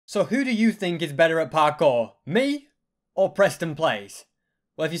So who do you think is better at parkour? Me or PrestonPlayz?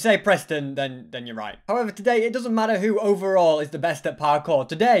 Well, if you say Preston, then you're right. However, today, it doesn't matter who overall is the best at parkour.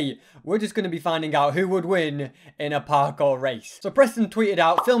 Today, we're just going to be finding out who would win in a parkour race. So Preston tweeted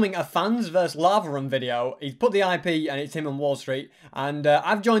out filming a fans vs lava run video. He's put the IP and it's him on Wall Street. And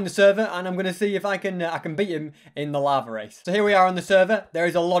I've joined the server and I'm going to see if I can beat him in the lava race. So here we are on the server. There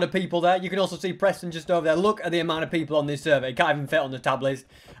is a lot of people there. You can also see Preston just over there. Look at the amount of people on this server. It can't even fit on the tab list.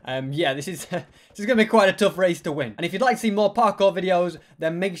 Yeah, this is going to be quite a tough race to win. And if you'd like to see more parkour videos,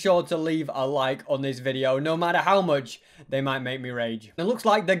 then make sure to leave a like on this video, no matter how much they might make me rage. It looks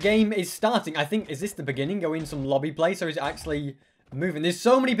like the game is starting. I think, is this the beginning? Are we in some lobby place or is it actually moving? There's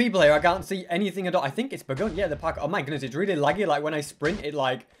so many people here, I can't see anything at all. I think it's begun. Yeah, the parkour. Oh my goodness, it's really laggy. Like when I sprint, it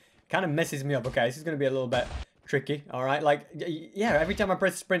like kind of messes me up. Okay, this is going to be a little bit tricky. All right, like, yeah, every time I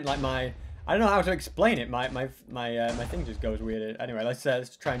press sprint, like I don't know how to explain it. My thing just goes weird. Anyway,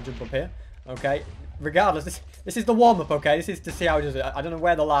 let's try and jump up here. Okay. Regardless, this is the warm-up, okay? This is to see how it does it. I don't know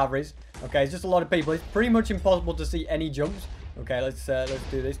where the lava is. Okay, it's just a lot of people. It's pretty much impossible to see any jumps. Okay, let's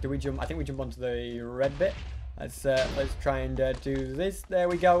do this. Do we jump? I think we jump onto the red bit. Let's try and do this. There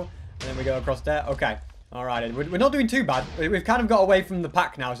we go. And then we go across there. Okay. All right. We're not doing too bad. We've kind of got away from the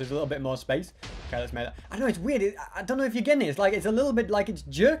pack now, so there's a little bit more space. Okay, let's make that. I know, it's weird. I don't know if you're getting it. It's like, it's a little bit like it's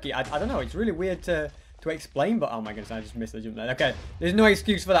jerky. I don't know. It's really weird to explain, but oh my goodness, I just missed the jump there. Okay, there's no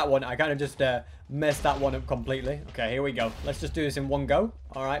excuse for that one. I kind of just messed that one up completely. Okay, here we go. Let's just do this in one go.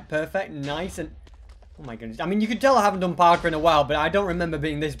 All right, perfect, nice, and oh my goodness. I mean, you could tell I haven't done parkour in a while, but I don't remember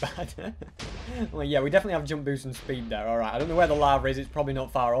being this bad. Well, yeah, we definitely have jump boost and speed there. All right, I don't know where the lava is. It's probably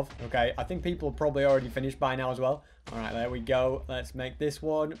not far off. Okay, I think people probably already finished by now as well. All right, there we go. Let's make this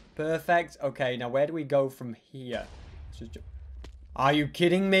one perfect. Okay, now where do we go from here? Let's just jump. Are you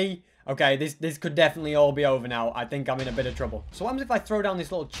kidding me? Okay, this could definitely all be over now. I think I'm in a bit of trouble. So what happens if I throw down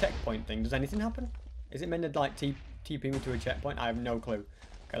this little checkpoint thing? Does anything happen? Is it meant to, like, TP me to a checkpoint? I have no clue.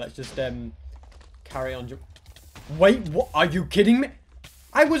 Okay, let's just carry on. Wait, what? Are you kidding me?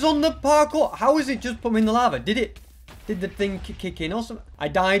 I was on the parkour. How is it just put me in the lava? Did the thing kick in or something? I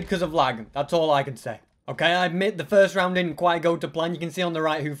died because of lag. That's all I can say. Okay, I admit the first round didn't quite go to plan. You can see on the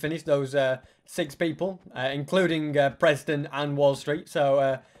right who finished, those 6 people, including Preston and Wall Street.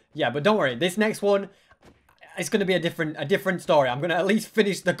 So, yeah, but don't worry. This next one, it's going to be a different story. I'm going to at least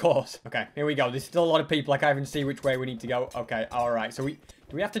finish the course. Okay, here we go. There's still a lot of people. I can't even see which way we need to go. Okay, all right. So do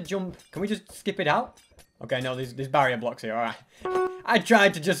we have to jump? Can we just skip it out? Okay, no, there's barrier blocks here. All right. I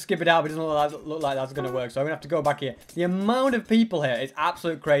tried to just skip it out, but it doesn't look like that's going to work. So I'm going to have to go back here. The amount of people here is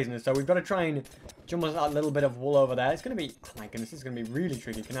absolute craziness. So we've got to try and jump on that little bit of wool over there. It's going to be, oh my goodness, this is going to be really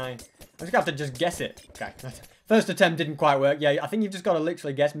tricky. I'm just going to have to just guess it. Okay. First attempt didn't quite work. Yeah, I think you've just got to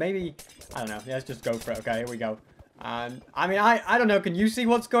literally guess. Maybe, I don't know. Yeah, let's just go for it. Okay, here we go. And, I mean, I don't know. Can you see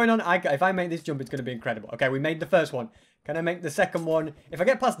what's going on? If I make this jump, it's going to be incredible. Okay, we made the first one. Can I make the second one? If I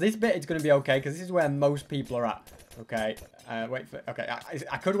get past this bit, it's going to be okay, because this is where most people are at. Okay, wait for, okay,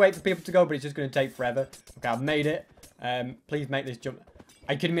 I could wait for people to go, but it's just going to take forever. Okay, I've made it. Please make this jump.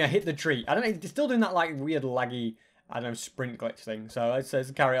 Are you kidding me? I hit the tree. I don't know, it's still doing that, like, weird laggy, I don't know, sprint glitch thing. So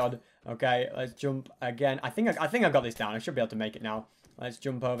let's carry on. Okay, let's jump again. I think I got this down. I should be able to make it now. Let's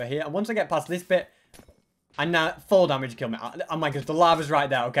jump over here. And once I get past this bit, and now fall damage killed me. Oh my goodness, the lava's right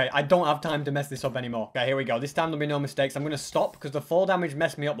there. Okay, I don't have time to mess this up anymore. Okay, here we go. This time there'll be no mistakes. I'm going to stop because the fall damage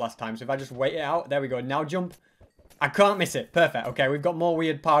messed me up last time. So if I just wait it out, there we go. Now jump. I can't miss it. Perfect. Okay, we've got more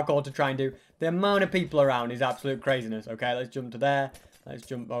weird parkour to try and do. The amount of people around is absolute craziness. Okay, let's jump to there. Let's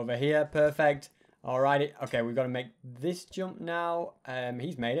jump over here. Perfect. Alrighty. Okay, we've got to make this jump now.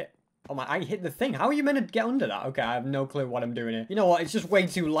 He's made it. Oh my, I hit the thing. How are you meant to get under that? Okay, I have no clue what I'm doing here. You know what? It's just way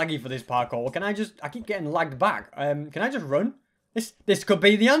too laggy for this parkour. Can I keep getting lagged back. Can I just run? This could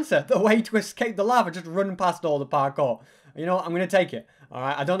be the answer. The way to escape the lava, just run past all the parkour. You know what? I'm going to take it. All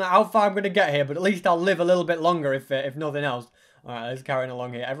right, I don't know how far I'm going to get here, but at least I'll live a little bit longer if nothing else. All right, let's carry on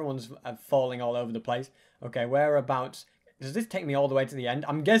along here. Everyone's falling all over the place. Okay, whereabouts? Does this take me all the way to the end?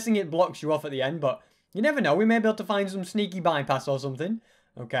 I'm guessing it blocks you off at the end, but you never know. We may be able to find some sneaky bypass or something.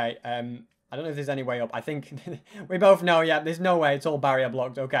 Okay, I don't know if there's any way up. I think we both know, yeah, there's no way. It's all barrier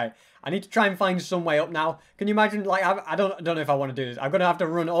blocked. Okay, I need to try and find some way up now. Can you imagine, like, I don't know if I want to do this. I'm going to have to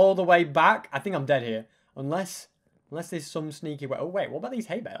run all the way back. I think I'm dead here. Unless there's some sneaky way. Oh, wait, what about these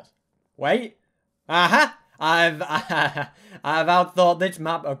hay bales? Wait. Aha! I've outthought this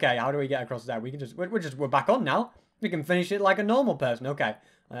map. Okay, how do we get across there? We can we're back on now. We can finish it like a normal person. Okay.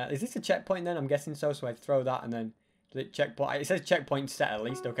 Is this a checkpoint then? I'm guessing so. So I throw that and then checkpoint. It says checkpoint set at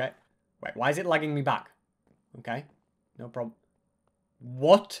least. Okay. Wait, why is it lagging me back? Okay. No problem.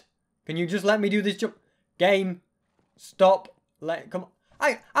 What? Can you just let me do this jump? Game. Stop. Come on.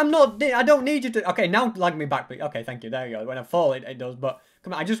 I'm not, I don't need you to, okay, now lag me back, please. Okay, thank you, there you go. When I fall, it does, but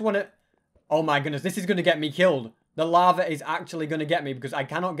come on, I just want to, oh my goodness, this is going to get me killed. The lava is actually going to get me because I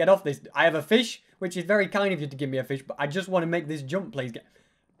cannot get off this. I have a fish, which is very kind of you to give me a fish, but I just want to make this jump, please.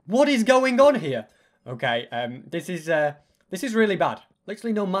 What is going on here? Okay, this is really bad.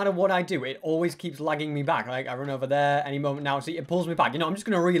 Literally, no matter what I do, it always keeps lagging me back. Like, I run over there any moment now. See, it pulls me back. You know, I'm just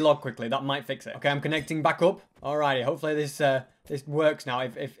going to relog quickly. That might fix it. Okay, I'm connecting back up. Alrighty, hopefully this works now.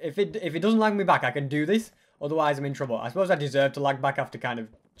 If it doesn't lag me back, I can do this. Otherwise, I'm in trouble. I suppose I deserve to lag back after kind of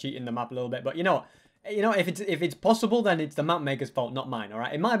cheating the map a little bit. But you know what? You know, if it's possible, then it's the map maker's fault, not mine,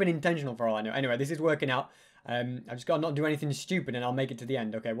 alright? It might have been intentional for all I know. Anyway, this is working out. I've just got to not do anything stupid and I'll make it to the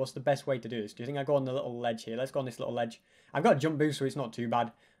end. Okay, what's the best way to do this? Do you think I go on the little ledge here? Let's go on this little ledge. I've got a jump boost, so it's not too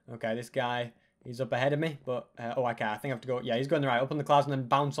bad. Okay, this guy, he's up ahead of me, but, oh, okay, I think I have to go, yeah, he's going the right, up on the clouds and then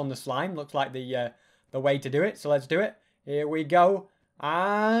bounce on the slime. Looks like the way to do it, so let's do it. Here we go,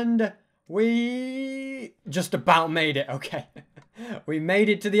 and we just about made it, okay. We made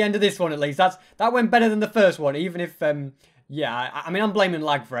it to the end of this one, at least. That went better than the first one, even if, yeah, I mean, I'm blaming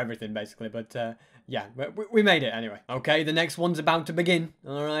lag for everything, basically, but, yeah, we made it anyway. Okay, the next one's about to begin.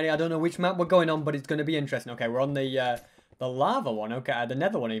 Alrighty, I don't know which map we're going on, but it's going to be interesting. Okay, we're on the lava one. Okay, the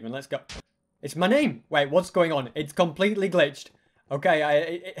nether one even. Let's go. It's my name. Wait, what's going on? It's completely glitched.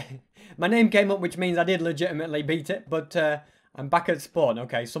 Okay, my name came up, which means I did legitimately beat it, but I'm back at spawn.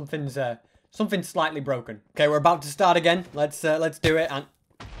 Okay, something's slightly broken. Okay, we're about to start again. Let's do it. And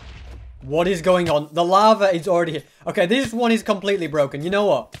what is going on? The lava is already here. Okay, this one is completely broken. You know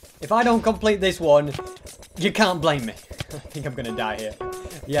what? If I don't complete this one, you can't blame me. I think I'm gonna die here.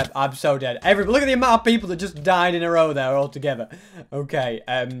 Yep, I'm so dead. Look at the amount of people that just died in a row there all together. Okay,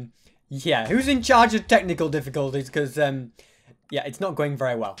 yeah, who's in charge of technical difficulties? Because, yeah, it's not going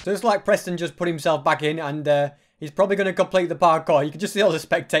very well. So it's like Preston just put himself back in and, he's probably going to complete the parkour. You can just see all the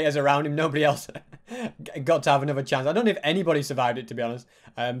spectators around him. Nobody else got to have another chance. I don't know if anybody survived it, to be honest.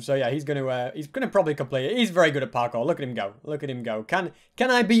 So yeah, he's gonna probably complete it. He's very good at parkour. Look at him go. Look at him go. Can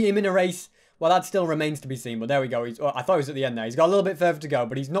I beat him in a race? Well, that still remains to be seen. But there we go. I thought he was at the end there. He's got a little bit further to go,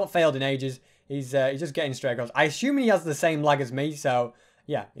 but he's not failed in ages. He's just getting straight across. I assume he has the same lag as me, so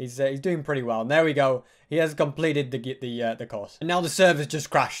yeah, he's doing pretty well. And there we go. He has completed the course. And now the server's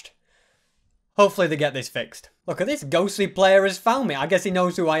just crashed. Hopefully they get this fixed. Look at this, ghostly player has found me. I guess he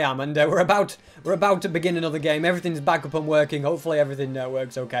knows who I am, and we're about to begin another game. Everything's back up and working. Hopefully everything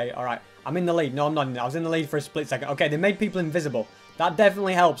works okay. All right, I'm in the lead. No, I'm not. I was in the lead for a split second. Okay, they made people invisible. That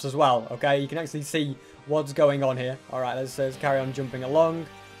definitely helps as well. Okay, you can actually see what's going on here. All right, let's carry on jumping along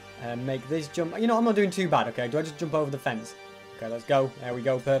and make this jump. You know, I'm not doing too bad. Okay, do I just jump over the fence? Okay, let's go. There we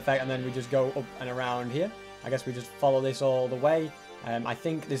go, perfect. And then we just go up and around here. I guess we just follow this all the way. I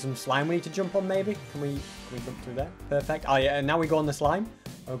think there's some slime we need to jump on, maybe. Can we jump through there? Perfect. Oh, yeah, and now we go on the slime.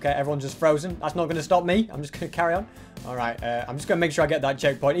 Okay, everyone's just frozen. That's not going to stop me. I'm just going to carry on. All right, I'm just going to make sure I get that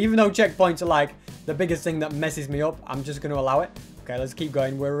checkpoint. Even though checkpoints are, like, the biggest thing that messes me up, I'm just going to allow it. Okay, let's keep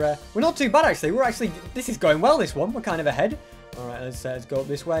going. We're not too bad, actually. This is going well, this one. We're kind of ahead. All right, let's go up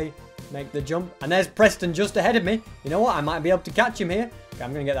this way. Make the jump. And there's Preston just ahead of me. You know what? I might be able to catch him here. Okay,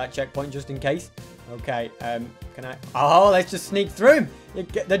 I'm going to get that checkpoint just in case. Okay, can I? Oh, let's just sneak through him.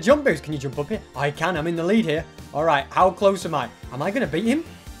 Get the jump boost. Can you jump up here? I can. I'm in the lead here. All right, how close am I? Am I going to beat him?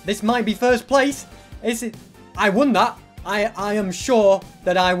 This might be first place. Is it? I won that. I am sure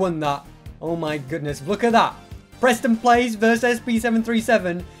that I won that. Oh my goodness, look at that. PrestonPlayz versus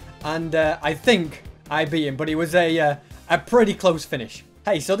SB737, and I think I beat him, but it was a pretty close finish.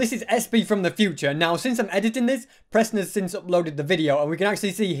 Hey, so this is SB from the future. Now, since I'm editing this, Preston has since uploaded the video, and we can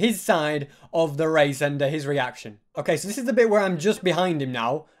actually see his side of the race and his reaction. Okay, so this is the bit where I'm just behind him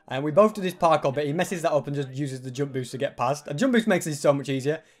now, and we both do this parkour bit. He messes that up and just uses the jump boost to get past. A jump boost makes this so much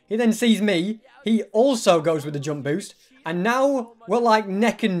easier. He then sees me. He also goes with the jump boost, and now we're like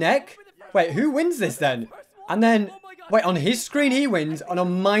neck and neck. Wait, who wins this then? And then, wait, on his screen he wins, and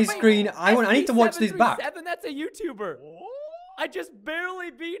on my screen I win. I need to watch this back. That's a YouTuber. I just barely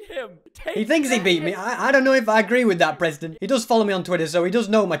beat him. He thinks he beat me. I don't know if I agree with that, Preston. He does follow me on Twitter, so he does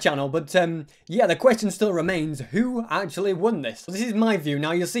know my channel. But, yeah, the question still remains, who actually won this? So this is my view.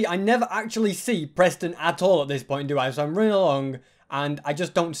 Now, you'll see, I never actually see Preston at all at this point, do I? So I'm running along, and I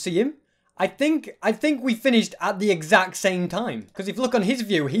just don't see him. I think we finished at the exact same time. Because if you look on his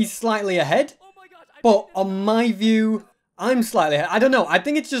view, he's slightly ahead. But on my view, I'm slightly ahead. I don't know. I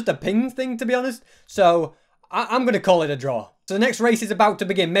think it's just a ping thing, to be honest. So I'm going to call it a draw. So the next race is about to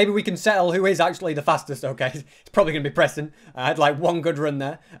begin. Maybe we can settle who is actually the fastest. Okay, it's probably going to be Preston. I had like one good run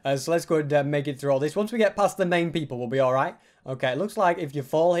there. So let's go and make it through all this. Once we get past the main people, we'll be all right. Okay, it looks like if you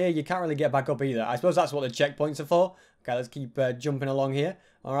fall here, you can't really get back up either. I suppose that's what the checkpoints are for. Okay, let's keep jumping along here.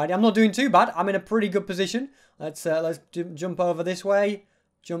 Alrighty, I'm not doing too bad. I'm in a pretty good position. Let's jump over this way.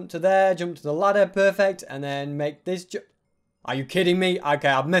 Jump to there, jump to the ladder, perfect. And then make this jump. Are you kidding me? Okay,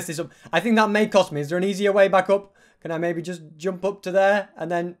 I've messed this up. I think that may cost me. Is there an easier way back up? Can I maybe just jump up to there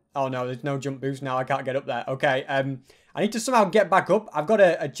and then... Oh no, there's no jump boost now. I can't get up there. Okay, I need to somehow get back up. I've got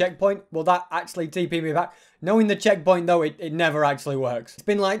a checkpoint. Will that actually TP me back? Knowing the checkpoint though, it never actually works. It's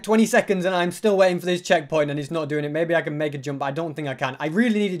been like 20 seconds and I'm still waiting for this checkpoint and it's not doing it. Maybe I can make a jump, but I don't think I can. I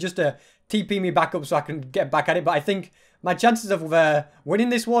really need it just to TP me back up so I can get back at it, but I think... My chances of winning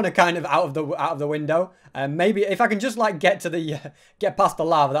this one are kind of out of the window. Maybe if I can just like get past the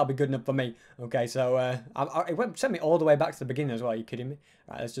lava, that'll be good enough for me. Okay, so it sent me all the way back to the beginning as well. Are you kidding me?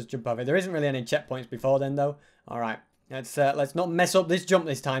 Right, let's just jump over. There isn't really any checkpoints before then though. All right, let's not mess up this jump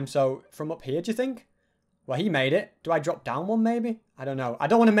this time. So from up here, do you think? Well, he made it. Do I drop down one maybe? I don't know. I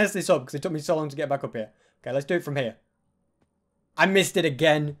don't want to mess this up because it took me so long to get back up here. Okay, let's do it from here. I missed it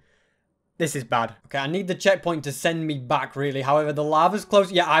again. This is bad. Okay, I need the checkpoint to send me back, really. However, the lava's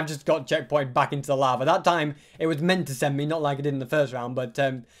close. Yeah, I've just got checkpoint back into the lava. That time, it was meant to send me, not like it did in the first round. But,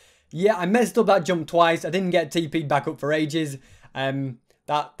 yeah, I messed up that jump twice. I didn't get TP'd back up for ages.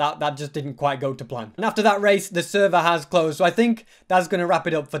 That just didn't quite go to plan. And after that race, the server has closed. So I think that's going to wrap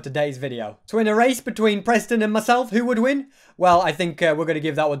it up for today's video. So in a race between Preston and myself, who would win? Well, I think we're going to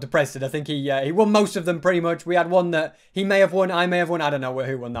give that one to Preston. I think he won most of them pretty much. We had one that he may have won, I may have won. I don't know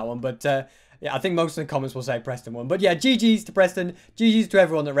who won that one. But yeah, I think most of the comments will say Preston won. But yeah, GG's to Preston. GG's to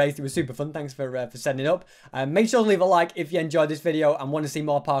everyone that raced. It was super fun. Thanks for setting it up. Make sure to leave a like if you enjoyed this video and want to see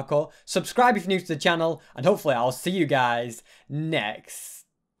more parkour. Subscribe if you're new to the channel. And hopefully I'll see you guys next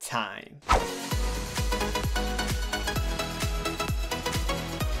time.